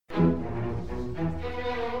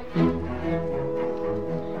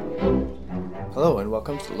Hello and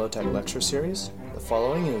welcome to the Low-Tech Lecture Series. The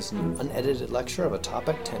following is an unedited lecture of a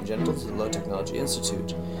topic tangential to the Low Technology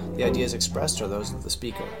Institute. The ideas expressed are those of the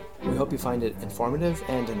speaker. We hope you find it informative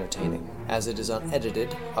and entertaining. As it is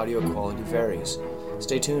unedited, audio quality varies.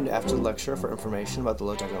 Stay tuned after the lecture for information about the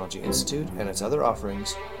Low Technology Institute and its other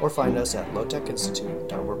offerings, or find us at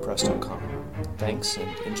lowtechinstitute.wordpress.com. Thanks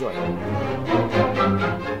and enjoy.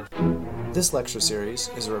 This lecture series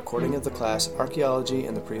is a recording of the class Archaeology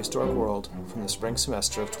in the Prehistoric World from the spring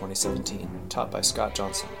semester of 2017, taught by Scott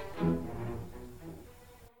Johnson.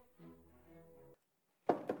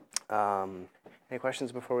 Any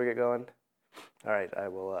questions before we get going? All right, I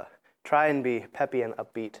will try and be peppy and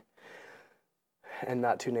upbeat and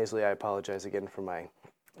not too nasally. I apologize again for my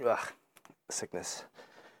sickness.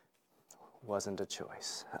 Wasn't a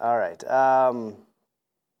choice. All right.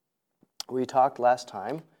 We talked last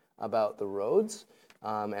time about the roads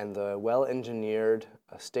and the well-engineered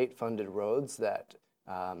state-funded roads that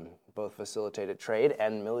both facilitated trade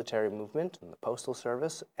and military movement, and the Postal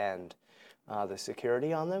Service and the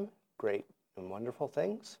security on them. Great and wonderful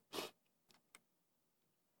things.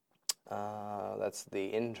 That's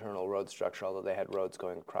the internal road structure, although they had roads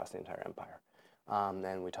going across the entire empire.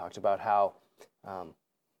 And we talked about how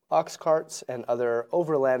ox carts and other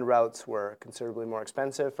overland routes were considerably more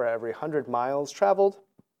expensive. For every 100 miles traveled,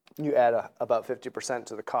 you add about 50%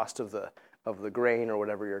 to the cost of the grain or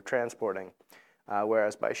whatever you're transporting.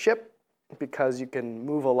 Whereas by ship, because you can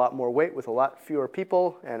move a lot more weight with a lot fewer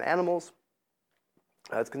people and animals,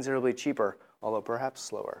 it's considerably cheaper, although perhaps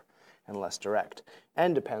slower and less direct,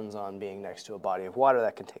 and depends on being next to a body of water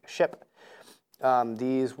that can take a ship.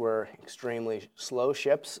 These were extremely slow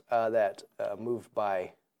ships that moved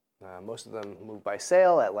by, most of them moved by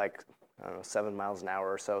sail at 7 miles an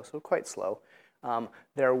hour or so quite slow.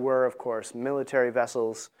 There were, of course, military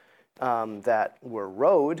vessels that were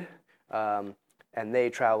rowed, and they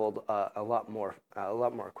traveled a lot more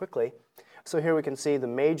quickly. So here we can see the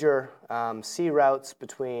major sea routes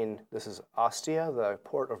between, this is Ostia, the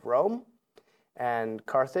port of Rome, and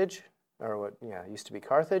Carthage, or what used to be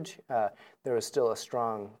Carthage. There was still a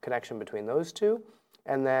strong connection between those two.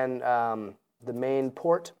 And then the main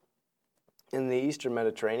port in the Eastern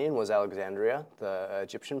Mediterranean was Alexandria, the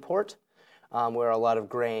Egyptian port, where a lot of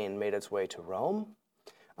grain made its way to Rome.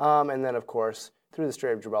 And then, of course, through the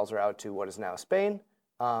Strait of Gibraltar out to what is now Spain,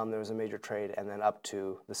 there was a major trade, and then up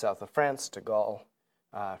to the south of France, to Gaul,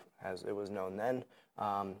 as it was known then.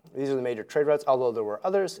 These are the major trade routes, although there were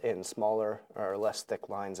others in smaller or less thick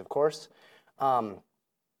lines, of course. You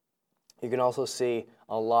can also see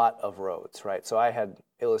a lot of roads, right? So I had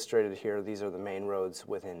illustrated here, these are the main roads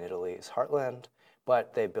within Italy's heartland,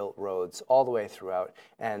 but they built roads all the way throughout.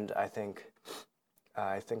 And I think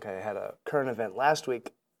I had a current event last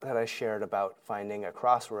week that I shared about finding a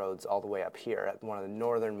crossroads all the way up here at one of the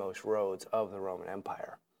northernmost roads of the Roman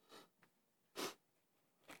Empire.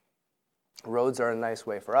 Roads are a nice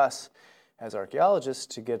way for us as archaeologists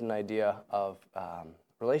to get an idea of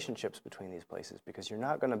relationships between these places, because you're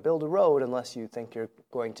not going to build a road unless you think you're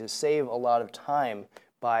going to save a lot of time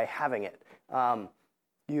by having it.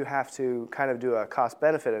 You have to kind of do a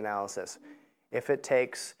cost-benefit analysis. If it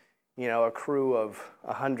takes, a crew of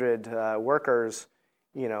 100 workers,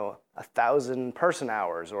 1,000 person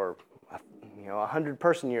hours, or 100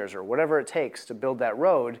 person years, or whatever it takes to build that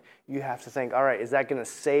road, you have to think, all right, is that going to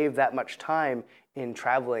save that much time in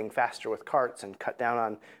traveling faster with carts and cut down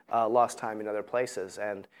on lost time in other places?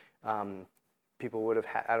 And people would have,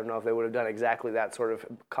 I don't know if they would have done exactly that sort of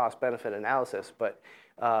cost-benefit analysis, but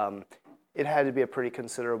it had to be a pretty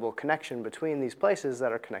considerable connection between these places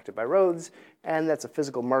that are connected by roads, and that's a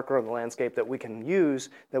physical marker on the landscape that we can use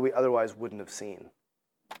that we otherwise wouldn't have seen.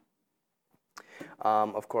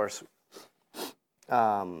 Of course,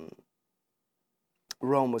 Rome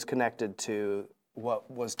was connected to what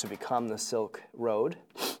was to become the Silk Road.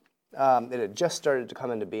 It had just started to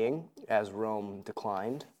come into being as Rome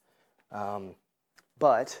declined.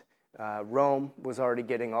 But Rome was already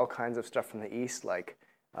getting all kinds of stuff from the east, like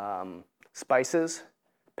spices,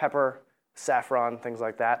 pepper, saffron, things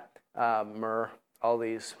like that, myrrh, all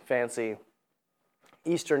these fancy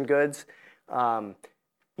Eastern goods.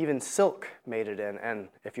 Even silk made it in. And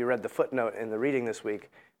if you read the footnote in the reading this week,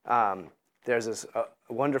 there's this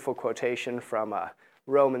wonderful quotation from a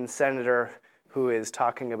Roman senator who is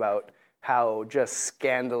talking about how just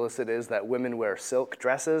scandalous it is that women wear silk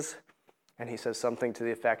dresses. And he says something to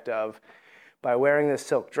the effect of, by wearing this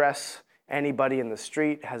silk dress, anybody in the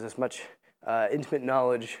street has as much intimate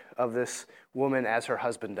knowledge of this woman as her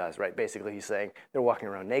husband does, right? Basically, he's saying they're walking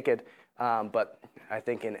around naked. But I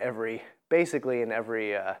think in every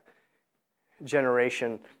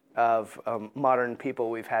generation, of modern people.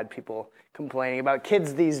 We've had people complaining about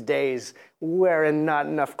kids these days wearing not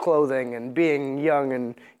enough clothing and being young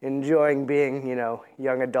and enjoying being,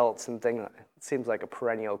 young adults and things. It seems like a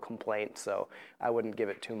perennial complaint, so I wouldn't give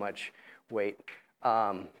it too much weight.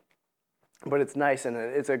 But it's nice, and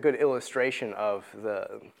it's a good illustration of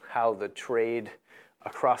how the trade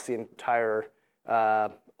across the entire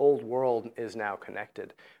old world is now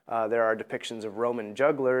connected. There are depictions of Roman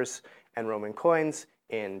jugglers and Roman coins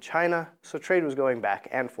in China, so trade was going back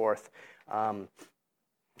and forth.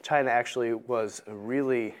 China actually was a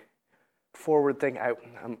really forward thing.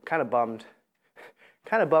 I'm kind of bummed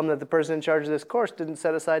that the person in charge of this course didn't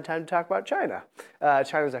set aside time to talk about China.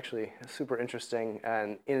 China's actually super interesting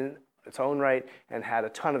and in its own right, and had a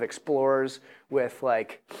ton of explorers with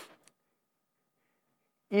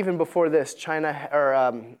even before this,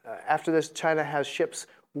 after this, China has ships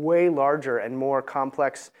way larger and more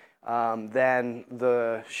complex than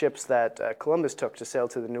the ships that Columbus took to sail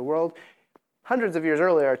to the New World. Hundreds of years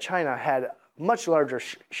earlier, China had much larger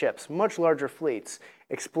ships, much larger fleets,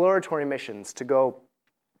 exploratory missions to go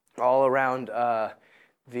all around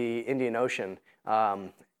the Indian Ocean.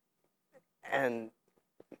 And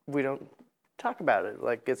we don't talk about it.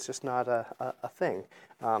 It's just not a thing.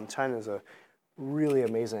 China is a really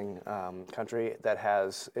amazing country that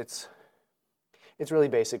has, it's really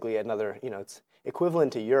basically another, it's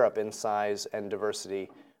equivalent to Europe in size and diversity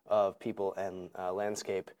of people and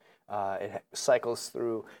landscape. It cycles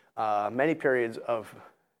through many periods of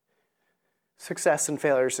success and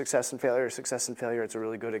failure, success and failure, success and failure. It's a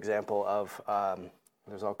really good example of,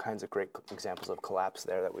 there's all kinds of great examples of collapse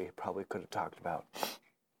there that we probably could have talked about.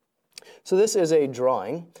 So this is a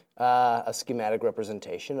drawing, a schematic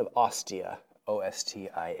representation of Ostia,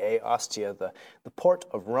 O-S-T-I-A, Ostia, the port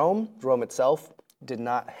of Rome. Rome itself did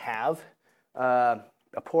not have a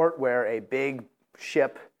port where a big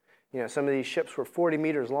ship, some of these ships were 40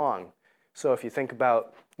 meters long. So if you think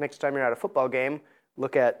about next time you're at a football game,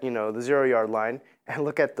 look at, the 0-yard line and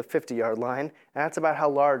look at the 50-yard line, and that's about how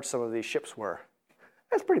large some of these ships were.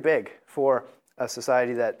 That's pretty big for a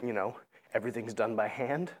society that, everything's done by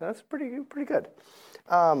hand. That's pretty good.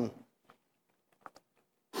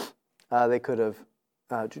 They could have,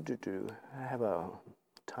 have a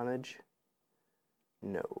tonnage?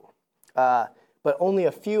 No. But only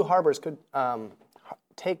a few harbors could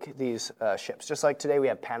take these ships. Just like today we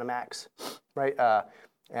have Panamax, right?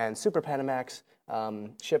 And Super Panamax,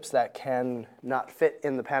 ships that can not fit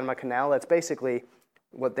in the Panama Canal. That's basically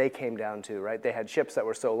what they came down to, right? They had ships that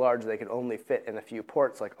were so large they could only fit in a few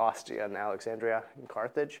ports like Ostia and Alexandria and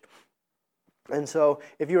Carthage. And so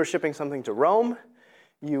if you were shipping something to Rome,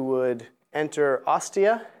 you would enter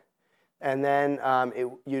Ostia, and then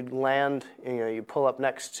you'd land, you'd pull up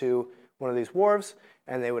next to one of these wharves,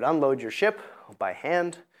 and they would unload your ship by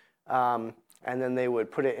hand, and then they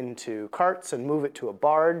would put it into carts and move it to a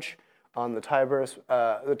barge on the Tiber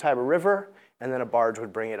River, and then a barge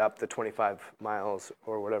would bring it up the 25 miles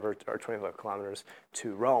or whatever, or 25 kilometers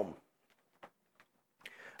to Rome.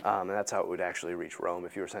 And that's how it would actually reach Rome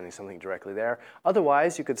if you were sending something directly there.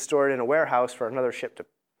 Otherwise, you could store it in a warehouse for another ship to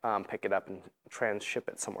pick it up and transship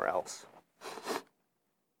it somewhere else.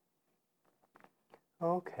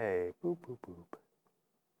 Okay, boop, boop, boop.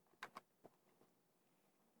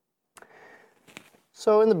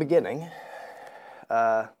 So in the beginning,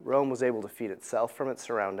 Rome was able to feed itself from its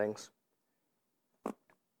surroundings.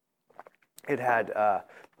 It had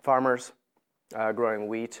farmers growing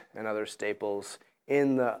wheat and other staples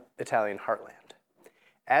in the Italian heartland.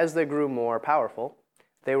 As they grew more powerful,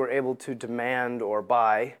 they were able to demand or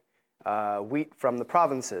buy wheat from the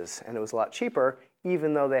provinces, and it was a lot cheaper.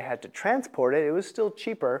 Even though they had to transport it, it was still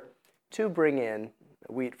cheaper to bring in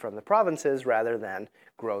wheat from the provinces rather than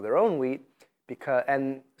grow their own wheat.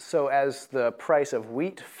 And so as the price of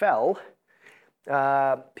wheat fell,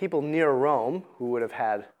 people near Rome, who would have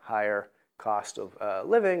had higher cost of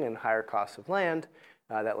living and higher cost of land,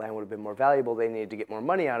 that land would have been more valuable. They needed to get more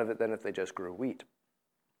money out of it than if they just grew wheat.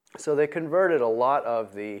 So they converted a lot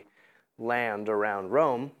of the land around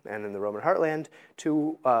Rome and in the Roman heartland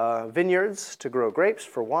to vineyards to grow grapes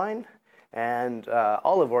for wine and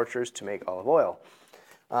olive orchards to make olive oil.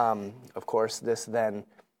 Of course, this then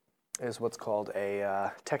is what's called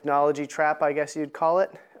a technology trap, I guess you'd call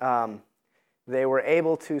it. They were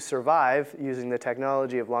able to survive using the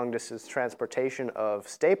technology of long-distance transportation of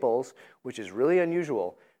staples, which is really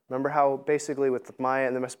unusual. Remember how basically with the Maya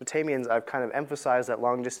and the Mesopotamians, I've kind of emphasized that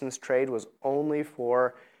long-distance trade was only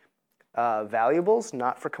for valuables,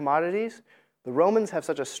 not for commodities? The Romans have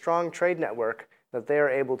such a strong trade network that they are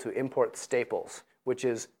able to import staples, which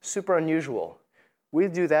is super unusual. we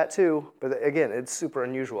do that too, but again, it's super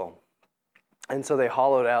unusual. And so they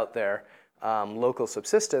hollowed out their local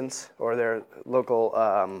subsistence or their local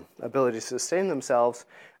ability to sustain themselves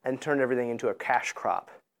and turned everything into a cash crop.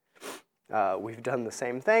 We've done the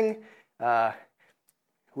same thing.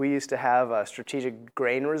 We used to have a strategic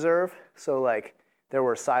grain reserve. So like there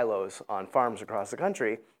were silos on farms across the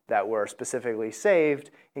country that were specifically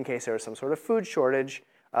saved in case there was some sort of food shortage.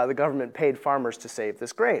 The government paid farmers to save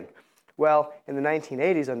this grain. Well, in the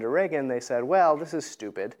 1980s under Reagan, they said, well, this is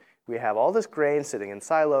stupid. We have all this grain sitting in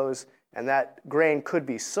silos, and that grain could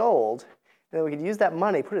be sold, and then we could use that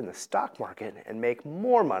money, put it in the stock market, and make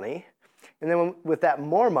more money. And then with that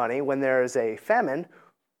more money, when there is a famine,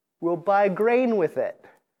 we'll buy grain with it.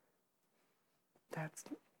 That's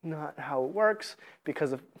not how it works,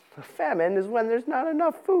 because a famine is when there's not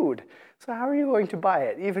enough food. So how are you going to buy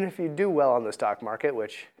it? Even if you do well on the stock market,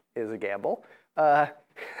 which is a gamble,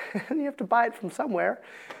 you have to buy it from somewhere.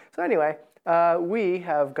 So anyway, we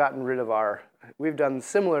have gotten rid of we've done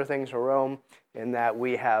similar things to Rome in that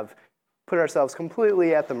we have put ourselves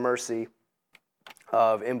completely at the mercy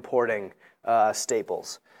of importing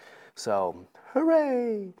staples. So,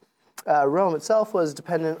 hooray! Rome itself was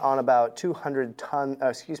dependent on about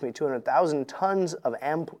 200,000 tons of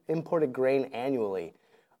imported grain annually.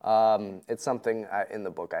 It's something in the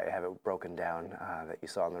book I have it broken down that you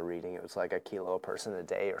saw in the reading. It was like a kilo a person a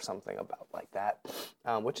day or something about like that,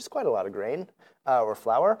 which is quite a lot of grain or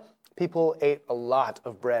flour. People ate a lot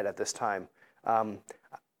of bread at this time.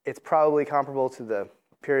 It's probably comparable to the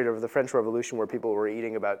period of the French Revolution where people were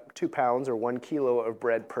eating about 2 pounds or 1 kilo of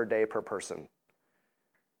bread per day per person.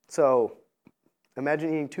 So imagine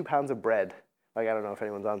eating 2 pounds of bread. Like, I don't know if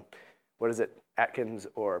anyone's on, what is it, Atkins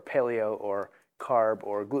or paleo or carb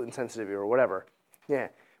or gluten sensitivity or whatever. Yeah,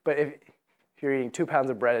 but if you're eating 2 pounds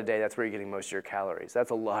of bread a day, that's where you're getting most of your calories.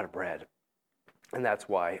 That's a lot of bread. And that's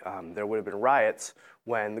why there would have been riots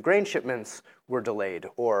when the grain shipments were delayed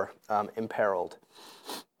or imperiled.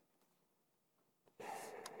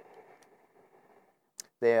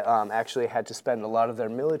 They actually had to spend a lot of their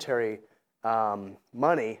military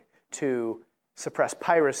money to suppress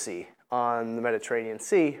piracy on the Mediterranean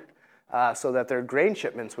Sea so that their grain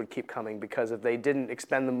shipments would keep coming, because if they didn't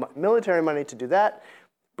expend the military money to do that,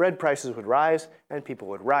 bread prices would rise and people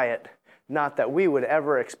would riot. Not that we would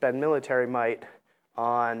ever expend military might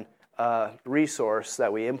on a resource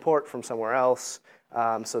that we import from somewhere else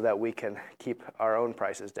so that we can keep our own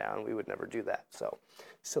prices down. We would never do that. So,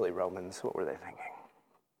 silly Romans, what were they thinking?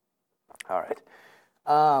 All right.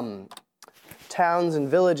 Towns and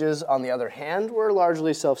villages, on the other hand, were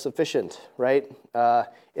largely self-sufficient, right?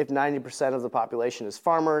 If 90% of the population is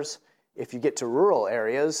farmers, if you get to rural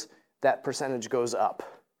areas, that percentage goes up,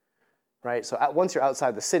 right? So once you're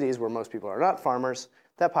outside the cities where most people are not farmers,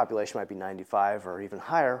 that population might be 95 or even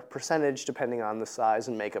higher percentage depending on the size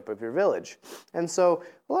and makeup of your village. And so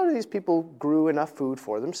a lot of these people grew enough food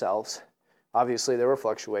for themselves. Obviously, there were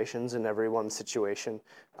fluctuations in everyone's situation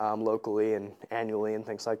locally and annually and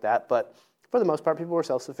things like that, but for the most part, people were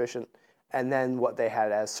self-sufficient. And then what they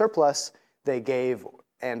had as surplus, they gave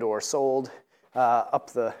and or sold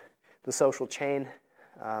up the social chain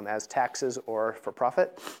as taxes or for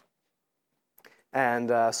profit.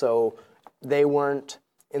 And so they weren't,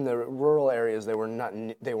 in the rural areas, they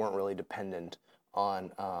weren't really dependent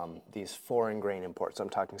on these foreign grain imports. I'm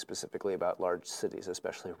talking specifically about large cities,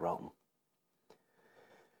 especially Rome.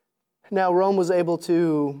 Now, Rome was able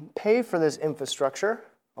to pay for this infrastructure,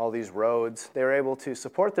 all these roads. They were able to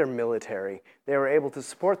support their military. They were able to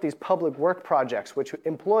support these public work projects, which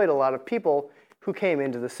employed a lot of people who came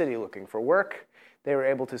into the city looking for work. They were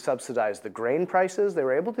able to subsidize the grain prices. They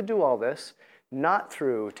were able to do all this, not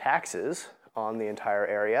through taxes on the entire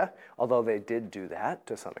area, although they did do that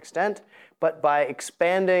to some extent, but by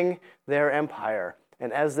expanding their empire.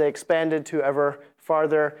 And as they expanded to ever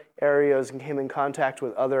farther areas and came in contact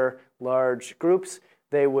with other large groups,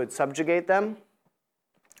 they would subjugate them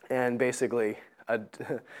and basically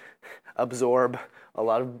absorb a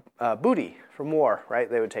lot of booty from war, right?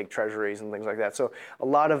 They would take treasuries and things like that. So a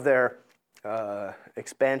lot of their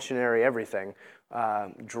expansionary everything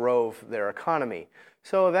drove their economy.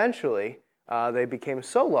 So eventually, they became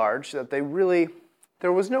so large that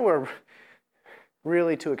there was nowhere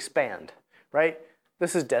really to expand, right?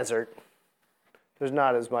 This is desert. There's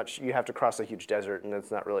not as much, you have to cross a huge desert and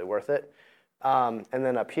it's not really worth it. And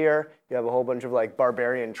then up here, you have a whole bunch of like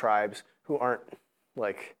barbarian tribes who aren't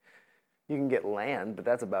like, you can get land, but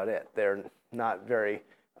that's about it. They're not very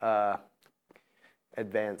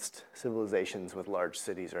advanced civilizations with large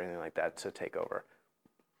cities or anything like that to take over.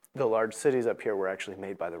 The large cities up here were actually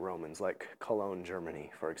made by the Romans, like Cologne,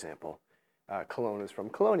 Germany, for example. Cologne is from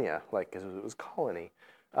Colonia, like because it was colony.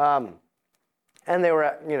 And they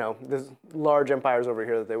were, there's large empires over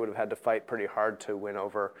here that they would have had to fight pretty hard to win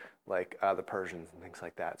over, like the Persians and things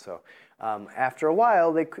like that. So after a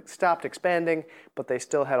while, they stopped expanding, but they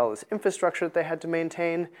still had all this infrastructure that they had to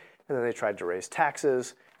maintain. And then they tried to raise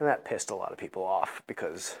taxes, and that pissed a lot of people off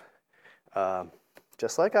because,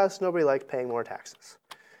 just like us, nobody liked paying more taxes.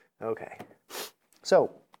 Okay,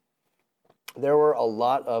 so there were a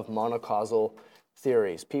lot of monocausal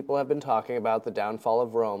theories. People have been talking about the downfall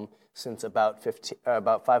of Rome since about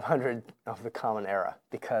 500 of the Common Era,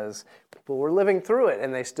 because people were living through it,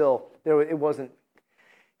 and it wasn't.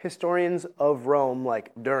 Historians of Rome,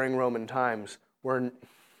 like during Roman times, were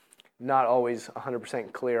not always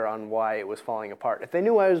 100% clear on why it was falling apart. If they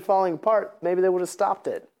knew why it was falling apart, maybe they would have stopped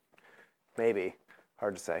it. Maybe,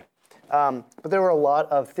 hard to say. But there were a lot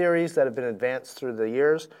of theories that have been advanced through the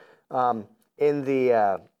years. In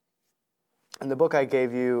the book I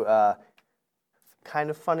gave you kind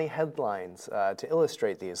of funny headlines to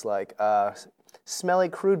illustrate these, like smelly,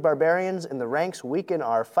 crude barbarians in the ranks weaken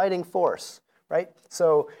our fighting force, right?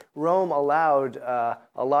 So Rome allowed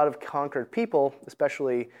a lot of conquered people,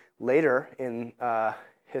 especially later in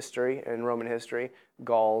history, in Roman history,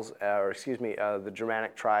 Gauls, the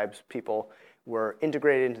Germanic tribes, people were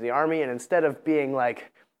integrated into the army, and instead of being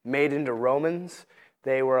like made into Romans,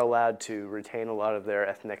 they were allowed to retain a lot of their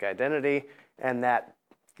ethnic identity, and that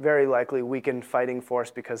very likely weakened fighting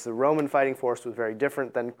force because the Roman fighting force was very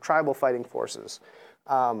different than tribal fighting forces.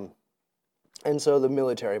 And so the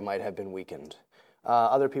military might have been weakened.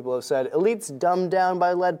 Other people have said, elites dumbed down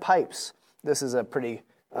by lead pipes. This is a pretty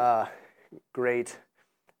great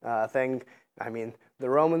thing. I mean, the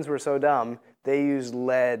Romans were so dumb, they used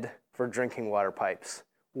lead for drinking water pipes.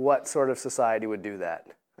 What sort of society would do that?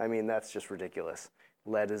 I mean, that's just ridiculous.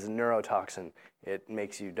 Lead is a neurotoxin. It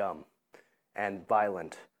makes you dumb and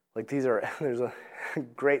violent. Like there's a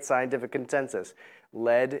great scientific consensus.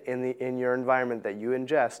 Lead in your environment that you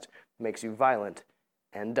ingest makes you violent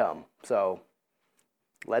and dumb. So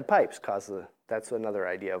lead pipes that's another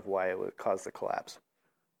idea of why it would cause the collapse.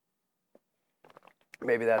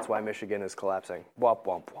 Maybe that's why Michigan is collapsing. Womp,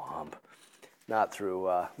 womp, womp. Not through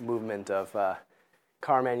movement of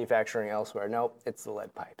car manufacturing elsewhere. Nope, it's the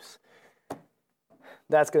lead pipes.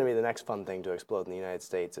 That's going to be the next fun thing to explode in the United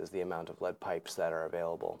States, is the amount of lead pipes that are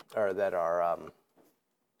available, or that are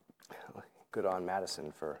good on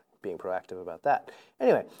Madison for being proactive about that.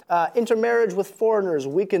 Anyway, intermarriage with foreigners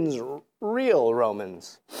weakens real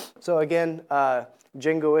Romans. So again,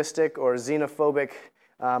 jingoistic or xenophobic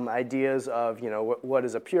ideas of, what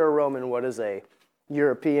is a pure Roman, what is a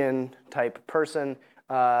European type person,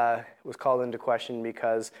 was called into question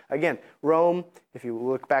because, again, Rome, if you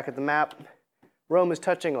look back at the map, Rome is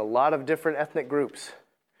touching a lot of different ethnic groups,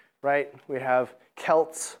 right? We have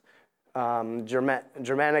Celts,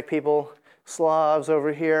 Germanic people, Slavs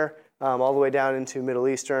over here, all the way down into Middle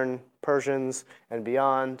Eastern, Persians, and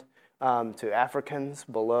beyond, to Africans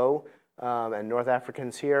below, and North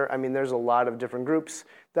Africans here. I mean, there's a lot of different groups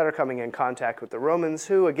that are coming in contact with the Romans,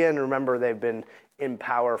 who, again, remember, they've been in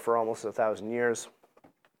power for almost 1,000 years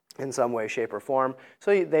in some way, shape, or form.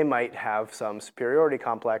 So they might have some superiority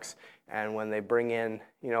complex. And when they bring in,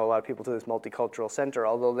 a lot of people to this multicultural center,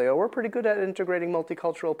 although they were pretty good at integrating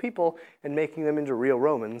multicultural people and making them into real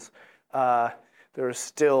Romans, there was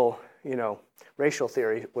still, racial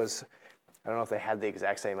theory was, I don't know if they had the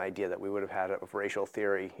exact same idea that we would have had of racial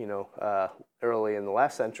theory, early in the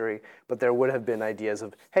last century, but there would have been ideas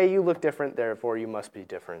of, hey, you look different, therefore you must be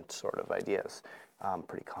different sort of ideas.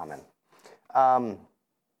 Pretty common.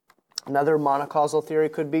 Another monocausal theory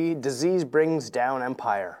could be disease brings down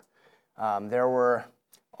empire. There were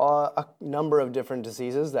a number of different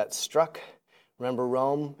diseases that struck. Remember,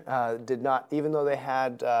 Rome did not, even though they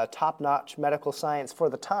had top-notch medical science for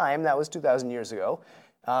the time, that was 2,000 years ago,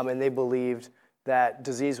 and they believed that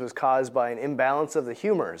disease was caused by an imbalance of the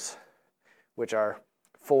humors, which are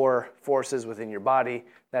 4 forces within your body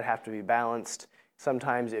that have to be balanced.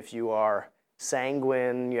 Sometimes if you are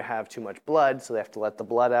sanguine, you have too much blood, so they have to let the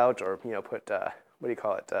blood out, or put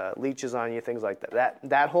leeches on you, things like that.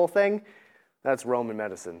 That whole thing, that's Roman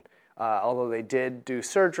medicine. Although they did do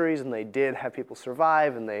surgeries and they did have people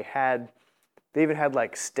survive, and they even had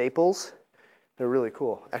like staples. They're really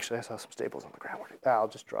cool. Actually, I saw some staples on the ground. I'll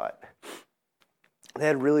just draw it. They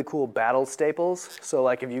had really cool battle staples. So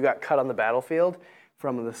like if you got cut on the battlefield,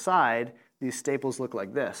 from the side, these staples look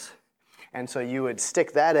like this. And so you would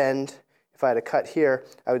stick that end. If I had a cut here,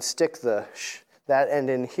 I would stick that end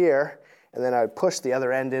in here, and then I would push the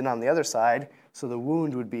other end in on the other side, so the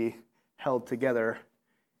wound would be held together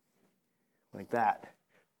like that.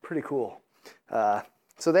 Pretty cool.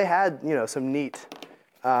 So they had, some neat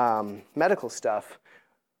medical stuff,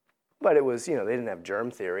 but it was, they didn't have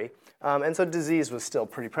germ theory. And so disease was still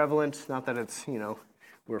pretty prevalent. Not that it's,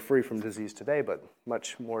 we're free from disease today, but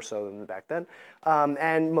much more so than back then.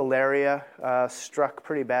 And malaria struck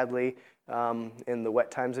pretty badly in the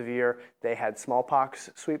wet times of year. They had smallpox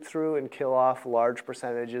sweep through and kill off large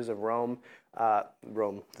percentages of Rome,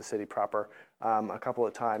 the city proper, a couple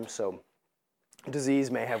of times. So disease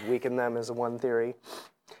may have weakened them is one theory.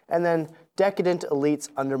 And then decadent elites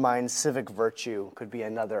undermine civic virtue could be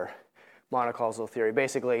another monocausal theory.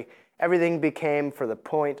 Basically, everything became for the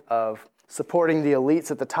point of supporting the elites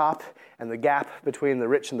at the top, and the gap between the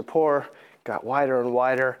rich and the poor got wider and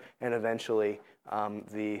wider, and eventually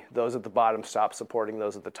those at the bottom stopped supporting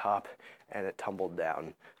those at the top, and it tumbled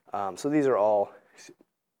down. So these are all,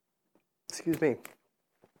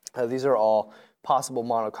 these are all possible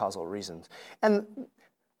monocausal reasons. And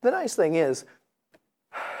the nice thing is,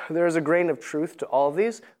 there is a grain of truth to all of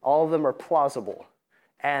these. All of them are plausible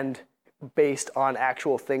and based on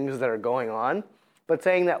actual things that are going on. But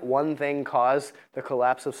saying that one thing caused the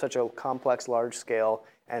collapse of such a complex, large-scale,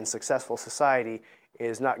 and successful society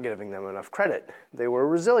is not giving them enough credit. They were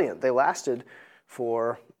resilient. They lasted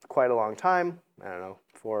for quite a long time. I don't know,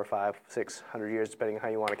 400 or 500, 600 years, depending on how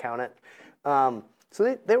you want to count it.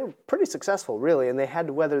 So they were pretty successful, really, and they had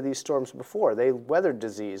to weather these storms before. They weathered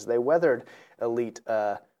disease. They weathered elite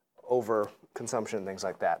overconsumption and things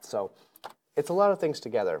like that. So it's a lot of things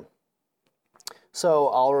together. So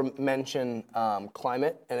I'll mention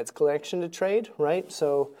climate and its connection to trade, right?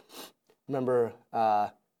 So remember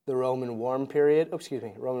the Roman warm period.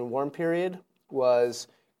 Roman warm period was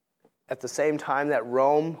at the same time that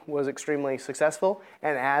Rome was extremely successful,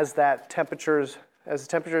 and as the temperatures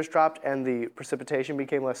dropped and the precipitation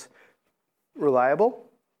became less reliable,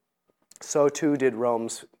 so too did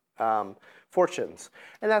Rome's fortunes.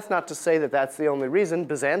 And that's not to say that that's the only reason.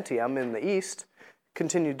 Byzantium in the east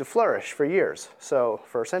continued to flourish for years,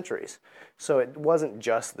 for centuries. So it wasn't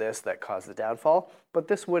just this that caused the downfall, but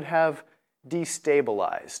this would have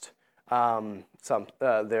destabilized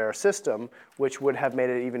their system, which would have made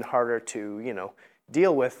it even harder to,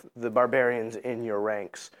 deal with the barbarians in your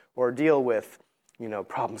ranks or deal with,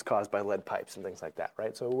 problems caused by lead pipes and things like that,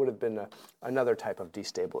 right? So it would have been another type of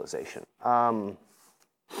destabilization.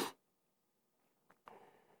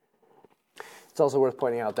 It's also worth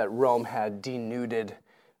pointing out that Rome had denuded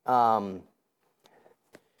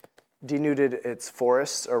its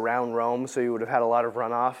forests around Rome, so you would have had a lot of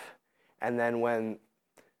runoff. And then when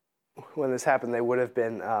this happened, they would have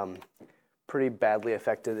been pretty badly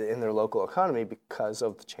affected in their local economy because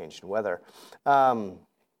of the change in weather. Not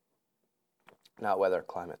weather,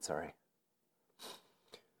 climate, sorry.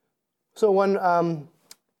 So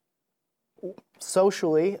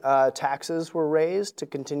socially, taxes were raised to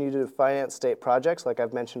continue to finance state projects, like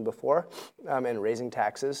I've mentioned before, and raising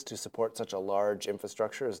taxes to support such a large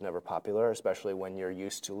infrastructure is never popular, especially when you're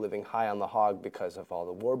used to living high on the hog because of all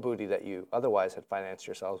the war booty that you otherwise had financed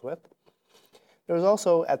yourselves with. There was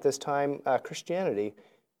also, at this time, Christianity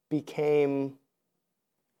became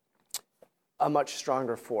a much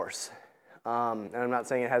stronger force. And I'm not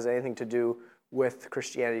saying it has anything to do with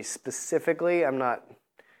Christianity specifically. I'm not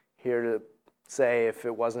here to say if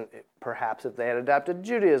it wasn't, perhaps if they had adopted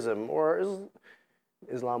Judaism or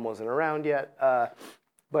Islam wasn't around yet, or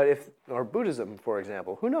Buddhism, for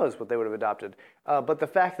example. Who knows what they would have adopted. But the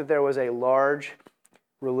fact that there was a large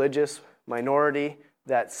religious minority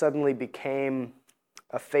that suddenly became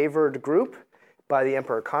a favored group by the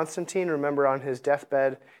Emperor Constantine. Remember, on his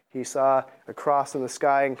deathbed, he saw a cross in the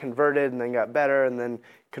sky and converted, and then got better, and then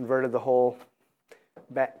converted the whole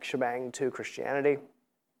shebang to Christianity.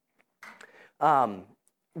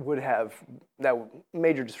 Would have that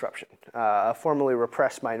major disruption. A formerly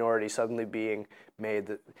repressed minority suddenly being made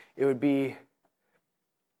that it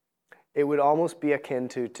would almost be akin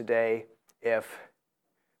to today if,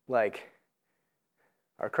 like,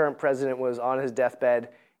 our current president was on his deathbed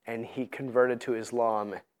and he converted to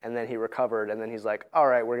Islam, and then he recovered, and then he's like, all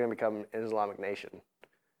right, we're going to become an Islamic nation.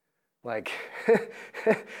 Like,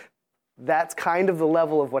 that's kind of the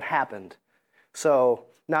level of what happened. So,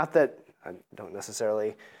 not that I don't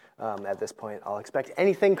necessarily, at this point, I'll expect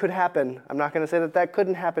anything could happen. I'm not going to say that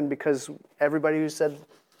couldn't happen, because everybody who said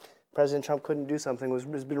President Trump couldn't do something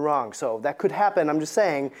has been wrong. So that could happen, I'm just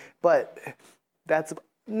saying, but that's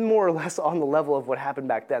more or less on the level of what happened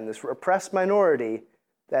back then. This repressed minority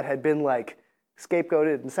that had been like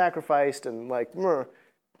scapegoated and sacrificed and like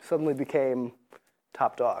suddenly became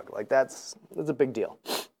top dog. Like that's a big deal.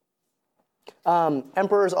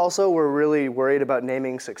 Emperors also were really worried about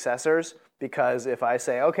naming successors. because if I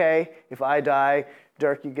say, okay, if I die,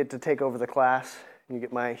 Dirk, you get to take over the class, and you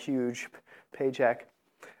get my huge paycheck,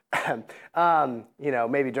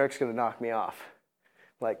 maybe Dirk's going to knock me off.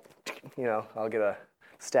 Like, I'll get a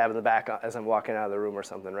stab in the back as I'm walking out of the room or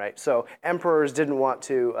something, right? So emperors didn't want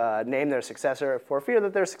to name their successor for fear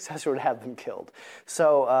that their successor would have them killed.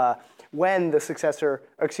 So when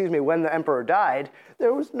the emperor died,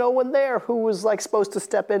 there was no one there who was like supposed to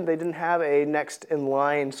step in. They didn't have a next in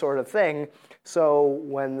line sort of thing. So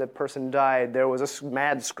when the person died, there was a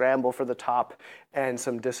mad scramble for the top and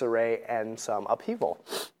some disarray and some upheaval.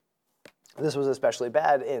 This was especially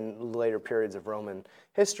bad in later periods of Roman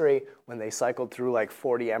history when they cycled through like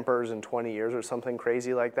 40 emperors in 20 years or something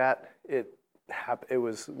crazy like that. It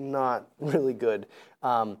was not really good.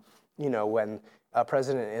 When a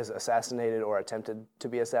president is assassinated or attempted to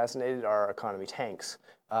be assassinated, our economy tanks.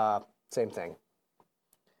 Same thing,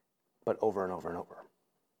 but over and over and over.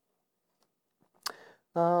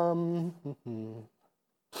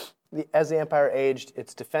 As the empire aged,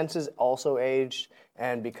 its defenses also aged,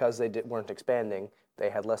 and because they weren't expanding, they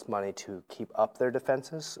had less money to keep up their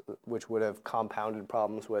defenses, which would have compounded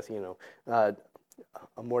problems with, a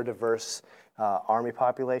more diverse army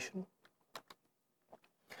population.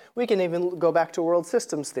 We can even go back to world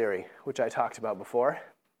systems theory, which I talked about before.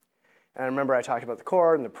 And I remember I talked about the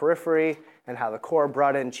core and the periphery, and how the core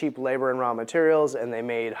brought in cheap labor and raw materials, and they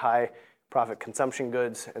made high profit consumption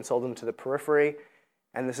goods and sold them to the periphery.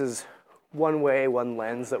 And this is one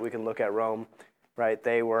lens that we can look at Rome, right?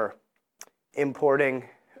 They were importing,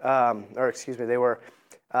 they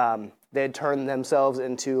had turned themselves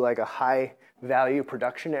into like a high value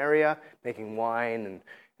production area, making wine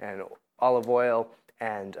and olive oil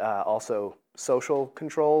and also social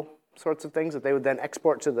control sorts of things that they would then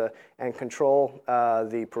export to and control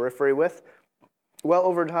the periphery with. Well,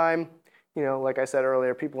 over time, like I said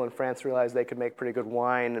earlier, people in France realized they could make pretty good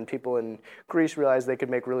wine, and people in Greece realized they could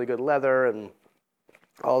make really good leather, and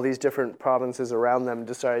all these different provinces around them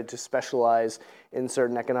decided to specialize in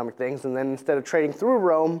certain economic things. And then instead of trading through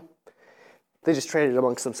Rome, they just traded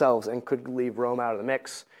amongst themselves and could leave Rome out of the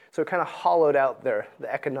mix. So it kind of hollowed out the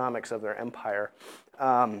economics of their empire.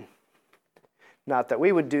 Not that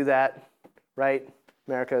we would do that, right?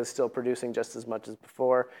 America is still producing just as much as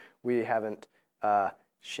before. We haven't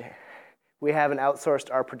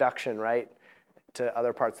outsourced our production, right, to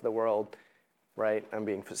other parts of the world, right? I'm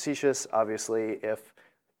being facetious. Obviously, if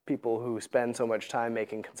people who spend so much time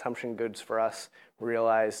making consumption goods for us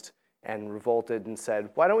realized and revolted and said,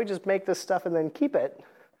 why don't we just make this stuff and then keep it?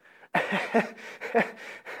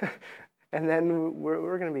 And then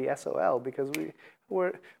we're going to be SOL because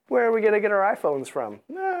where are we going to get our iPhones from?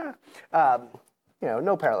 No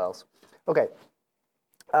parallels. Okay.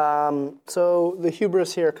 So the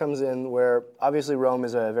hubris here comes in where obviously Rome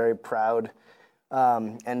is a very proud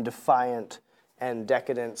and defiant and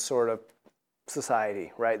decadent sort of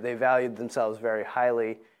society, right? They valued themselves very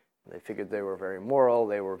highly. They figured they were very moral.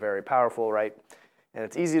 They were very powerful, right? And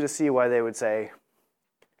it's easy to see why they would say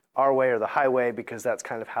our way or the highway, because that's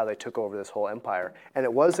kind of how they took over this whole empire. And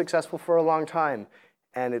it was successful for a long time.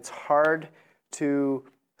 And it's hard to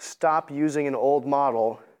stop using an old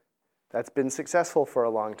model that's been successful for a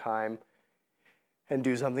long time and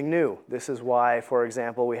do something new. This is why, for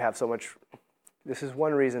example, this is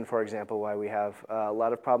one reason, for example, why we have a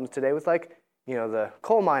lot of problems today with the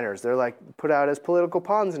coal miners. They're put out as political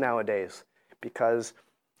pawns nowadays, because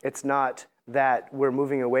it's not that we're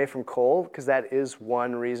moving away from coal, because that is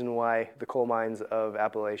one reason why the coal mines of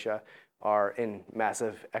Appalachia are in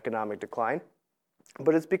massive economic decline.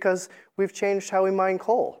 But it's because we've changed how we mine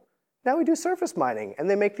coal. Now we do surface mining, and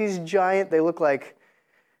they make these they look like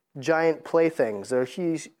giant playthings. They're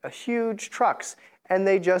huge trucks, and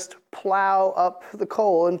they just plow up the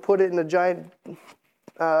coal and put it in a giant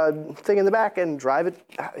thing in the back and drive it.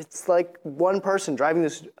 It's like one person driving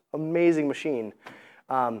this amazing machine.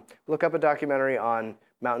 Look up a documentary on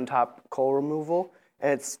mountaintop coal removal,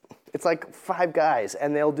 and it's like 5 guys,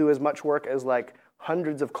 and they'll do as much work as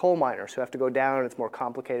hundreds of coal miners who have to go down, and it's more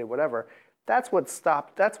complicated, whatever. That's what's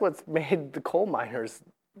made the coal miners'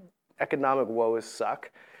 economic woes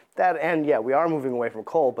suck. And yeah, we are moving away from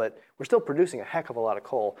coal, but we're still producing a heck of a lot of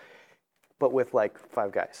coal, but with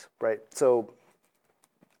 5 guys, right? So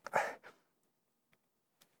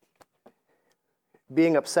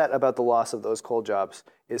being upset about the loss of those coal jobs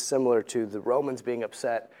is similar to the Romans being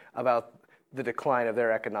upset about the decline of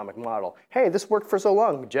their economic model. Hey, this worked for so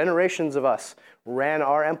long. Generations of us ran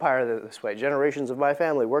our empire this way. Generations of my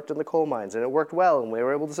family worked in the coal mines, and it worked well, and we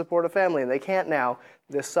were able to support a family, and they can't now.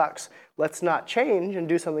 This sucks. Let's not change and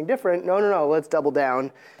do something different. No, let's double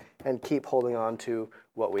down and keep holding on to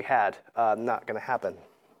what we had. Not going to happen.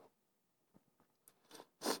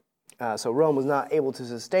 So Rome was not able to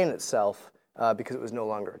sustain itself because it was no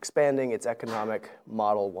longer expanding. Its economic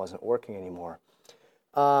model wasn't working anymore.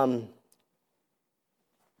 And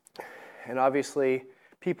obviously,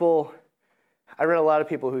 I read a lot of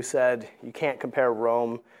people who said you can't compare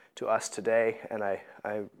Rome to us today, and I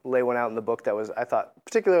lay one out in the book that was, I thought,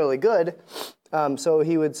 particularly good. So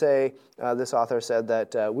he would say, this author said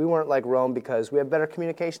that we weren't like Rome because we have better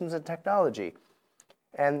communications and technology,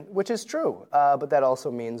 and which is true, but that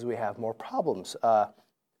also means we have more problems.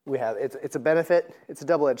 It's a benefit, it's a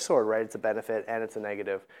double-edged sword, right? It's a benefit and it's a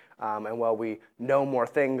negative. And while we know more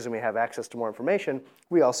things and we have access to more information,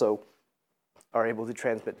 we also are able to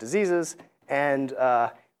transmit diseases. And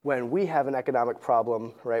when we have an economic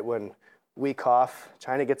problem, right, when we cough,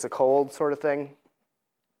 China gets a cold sort of thing,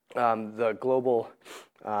 the global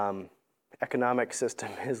economic system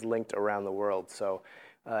is linked around the world. So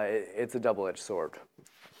it's a double-edged sword.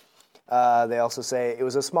 They also say it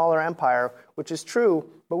was a smaller empire, which is true,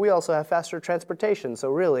 but we also have faster transportation. So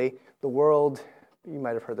really, the world, you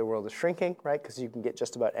might have heard the world is shrinking, right? Because you can get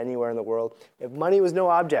just about anywhere in the world. If money was no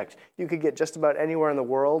object, you could get just about anywhere in the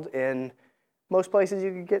world. In most places,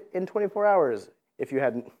 you could get in 24 hours. If you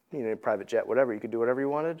had a private jet, whatever, you could do whatever you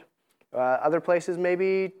wanted. Other places,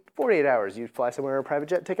 maybe 48 hours. You'd fly somewhere in a private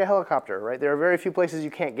jet, take a helicopter, right? There are very few places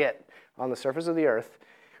you can't get on the surface of the earth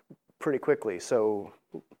pretty quickly. So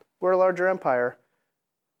we're a larger empire,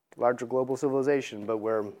 larger global civilization, but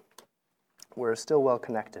we're still well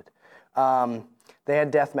connected. They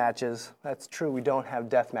had death matches. That's true, we don't have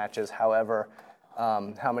death matches. However,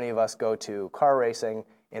 how many of us go to car racing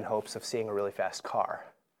in hopes of seeing a really fast car?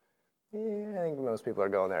 I think most people are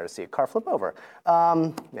going there to see a car flip over.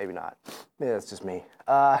 Maybe not. Maybe that's just me.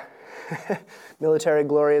 Military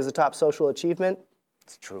glory is a top social achievement.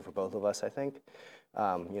 It's true for both of us, I think.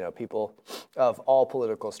 People of all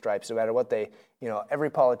political stripes, no matter what they,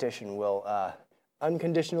 every politician will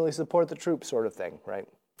unconditionally support the troops sort of thing, right?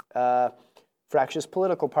 Fractious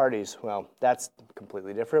political parties, well, that's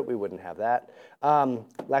completely different. We wouldn't have that.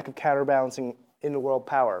 Lack of counterbalancing in the world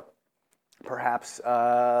power. Perhaps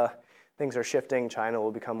things are shifting. China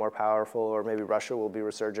will become more powerful, or maybe Russia will be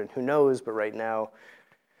resurgent. Who knows? But right now,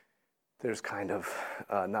 there's kind of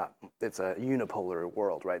it's a unipolar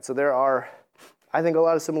world, right? So there are, I think, a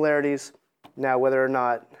lot of similarities. Now, whether or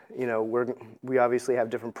not, we obviously have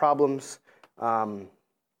different problems,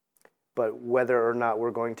 but whether or not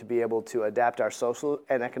we're going to be able to adapt our social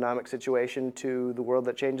and economic situation to the world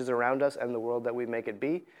that changes around us and the world that we make it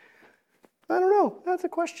be, I don't know. That's a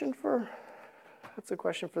question for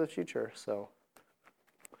the future. So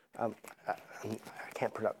I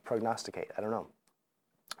can't prognosticate. I don't know.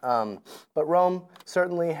 But Rome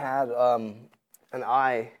certainly had an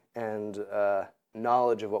eye and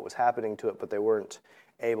knowledge of what was happening to it, but they weren't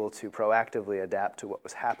able to proactively adapt to what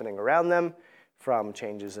was happening around them, from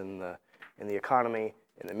changes in the economy,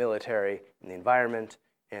 in the military, in the environment,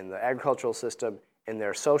 in the agricultural system, in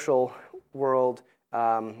their social world,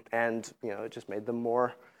 and it just made them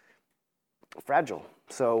more fragile.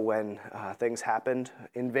 So when things happened,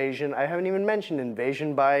 invasion, I haven't even mentioned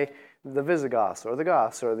invasion by the Visigoths or the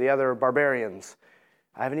Goths or the other barbarians.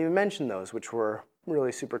 I haven't even mentioned those, which were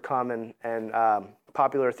really super common and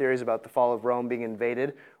popular theories about the fall of Rome being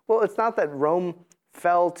invaded. Well, it's not that Rome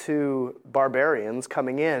fell to barbarians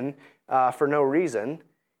coming in for no reason.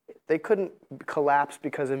 They couldn't collapse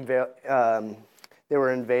because they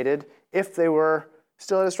were invaded if they were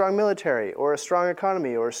still had a strong military or a strong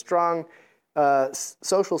economy or a strong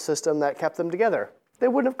social system that kept them together. They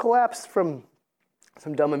wouldn't have collapsed from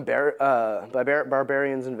some dumb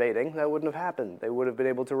barbarians invading. That wouldn't have happened. They would have been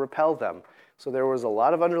able to repel them. So there was a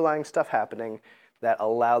lot of underlying stuff happening that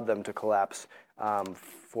allowed them to collapse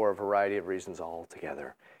for a variety of reasons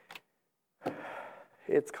altogether.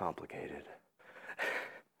 It's complicated.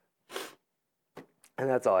 And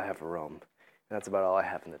that's all I have for Rome. And that's about all I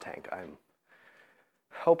have in the tank. I'm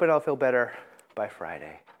hoping I'll feel better by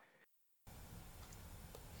Friday.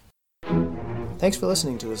 Thanks for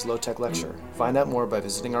listening to this low-tech lecture. Find out more by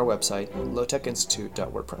visiting our website,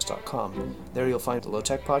 lowtechinstitute.wordpress.com. There you'll find the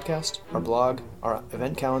Low-Tech Podcast, our blog, our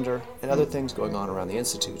event calendar, and other things going on around the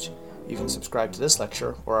Institute. You can subscribe to this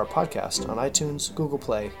lecture or our podcast on iTunes, Google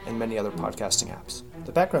Play, and many other podcasting apps.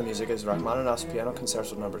 The background music is Rachmaninoff's Piano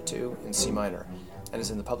Concerto No. 2 in C minor and is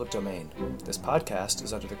in the public domain. This podcast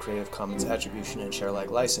is under the Creative Commons Attribution and Share Alike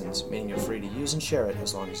license, meaning you're free to use and share it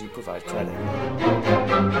as long as you provide credit.